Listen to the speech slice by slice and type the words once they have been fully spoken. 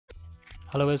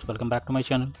Hello guys, welcome back to my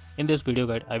channel. In this video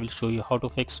guide, I will show you how to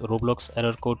fix Roblox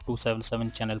Error Code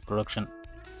 277 channel production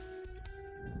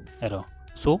error.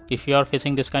 So if you are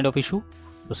facing this kind of issue,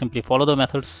 so simply follow the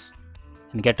methods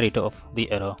and get rid of the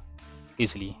error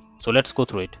easily. So let's go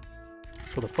through it.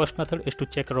 So the first method is to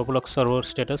check Roblox server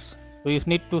status. So you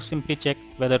need to simply check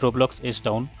whether Roblox is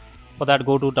down. For that,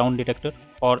 go to down detector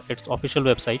or its official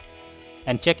website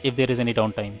and check if there is any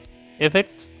downtime. If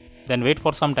it's, then wait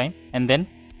for some time and then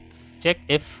check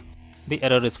if the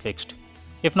error is fixed.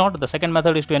 If not, the second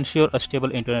method is to ensure a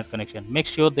stable internet connection. Make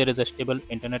sure there is a stable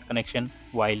internet connection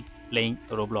while playing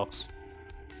Roblox.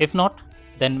 If not,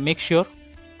 then make sure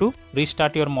to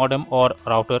restart your modem or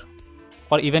router,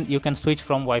 or even you can switch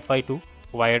from Wi-Fi to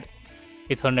wired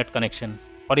Ethernet connection,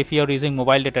 or if you are using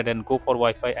mobile data, then go for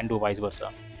Wi-Fi and do vice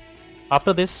versa.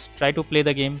 After this, try to play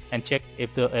the game and check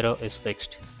if the error is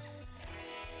fixed.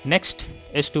 Next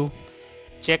is to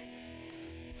check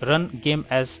run game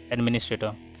as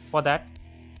administrator. For that,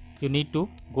 you need to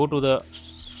go to the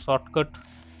shortcut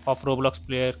of Roblox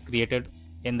player created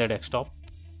in the desktop,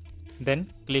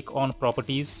 then click on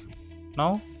properties.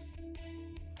 Now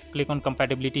click on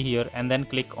compatibility here and then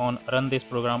click on run this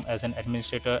program as an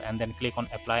administrator and then click on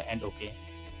apply and OK.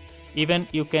 Even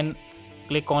you can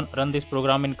click on run this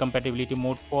program in compatibility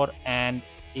mode for, and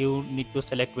you need to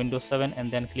select Windows 7 and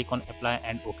then click on apply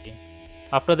and OK.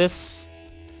 After this,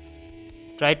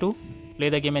 try to play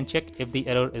the game and check if the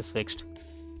error is fixed.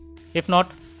 If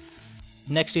not,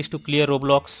 next is to clear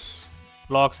Roblox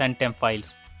logs and temp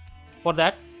files. For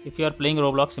that, if you are playing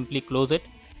Roblox, simply close it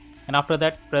and after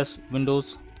that press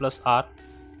Windows plus R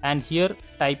and here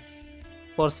type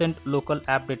 %local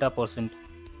app data %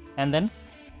 and then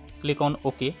click on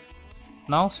OK.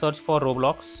 Now search for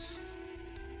Roblox,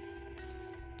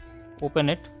 open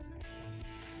it,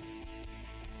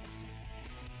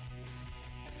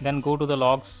 then go to the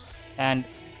logs and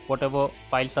whatever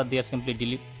files are there, simply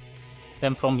delete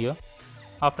them from here.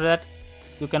 After that,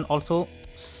 you can also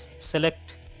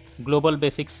select global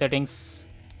basic settings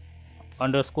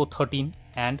 _13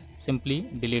 and simply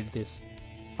delete this.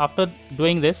 After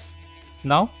doing this,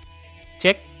 now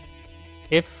check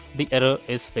if the error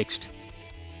is fixed.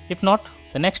 If not,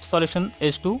 the next solution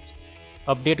is to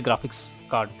update graphics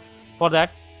card. For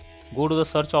that, go to the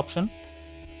search option,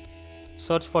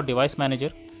 search for device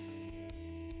manager.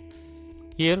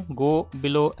 Here, go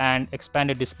below and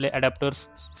expand display adapters,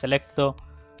 select the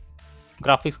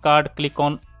graphics card, click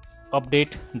on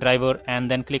update driver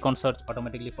and then click on search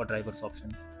automatically for drivers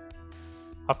option.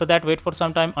 After that, wait for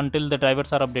some time until the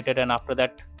drivers are updated and after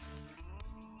that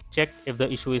check if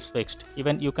the issue is fixed.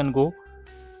 Even you can go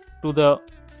to the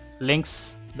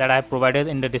links that I have provided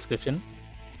in the description.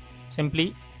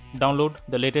 Simply download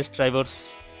the latest drivers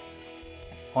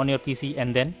on your PC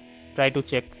and then try to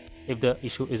check if the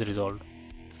issue is resolved.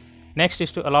 Next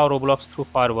is to allow Roblox through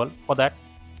firewall. For that,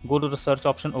 go to the search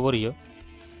option over here,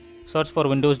 search for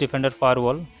Windows Defender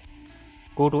Firewall,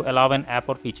 go to allow an app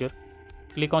or feature,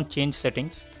 click on change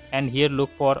settings and here look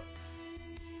for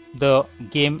the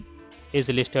game is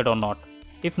listed or not.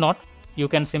 If not, you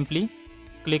can simply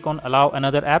click on allow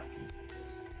another app,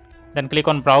 then click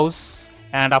on browse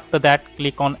and after that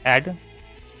click on add.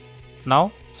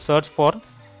 Now search for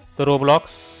the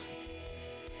Roblox,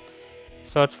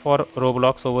 search for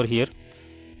Roblox over here.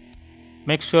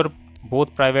 Make sure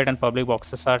both private and public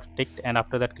boxes are ticked and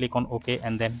after that click on OK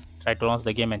and then try to launch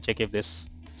the game and check if this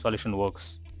solution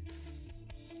works.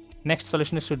 Next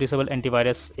solution is to disable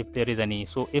antivirus if there is any.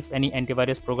 So if any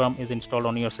antivirus program is installed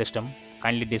on your system,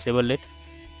 kindly disable it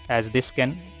as this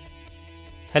can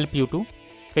help you to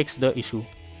fix the issue.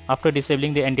 After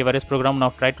disabling the antivirus program, now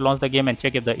try to launch the game and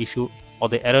check if the issue or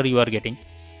the error you are getting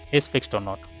is fixed or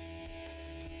not.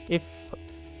 If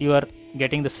you are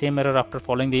getting the same error after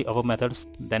following the above methods,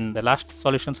 then the last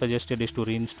solution suggested is to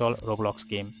reinstall Roblox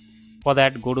game. For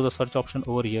that, go to the search option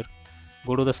over here,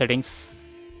 go to the settings.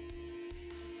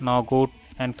 Now go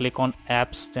and click on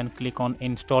apps, then click on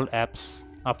install apps.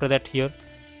 After that, here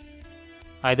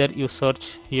either you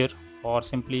search here or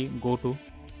simply go to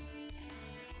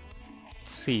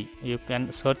you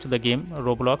can search the game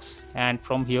Roblox and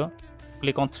from here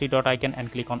click on 3 dot icon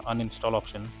and click on uninstall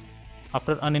option.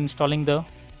 After uninstalling the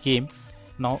game,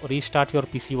 now restart your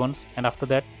PC once and after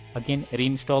that again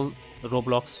reinstall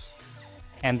Roblox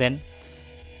and then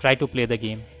try to play the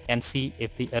game and see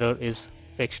if the error is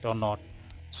fixed or not.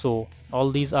 So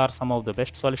all these are some of the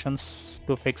best solutions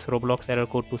to fix Roblox Error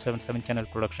Code 277 channel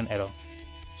production error.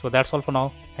 So that's all for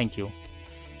now. Thank you.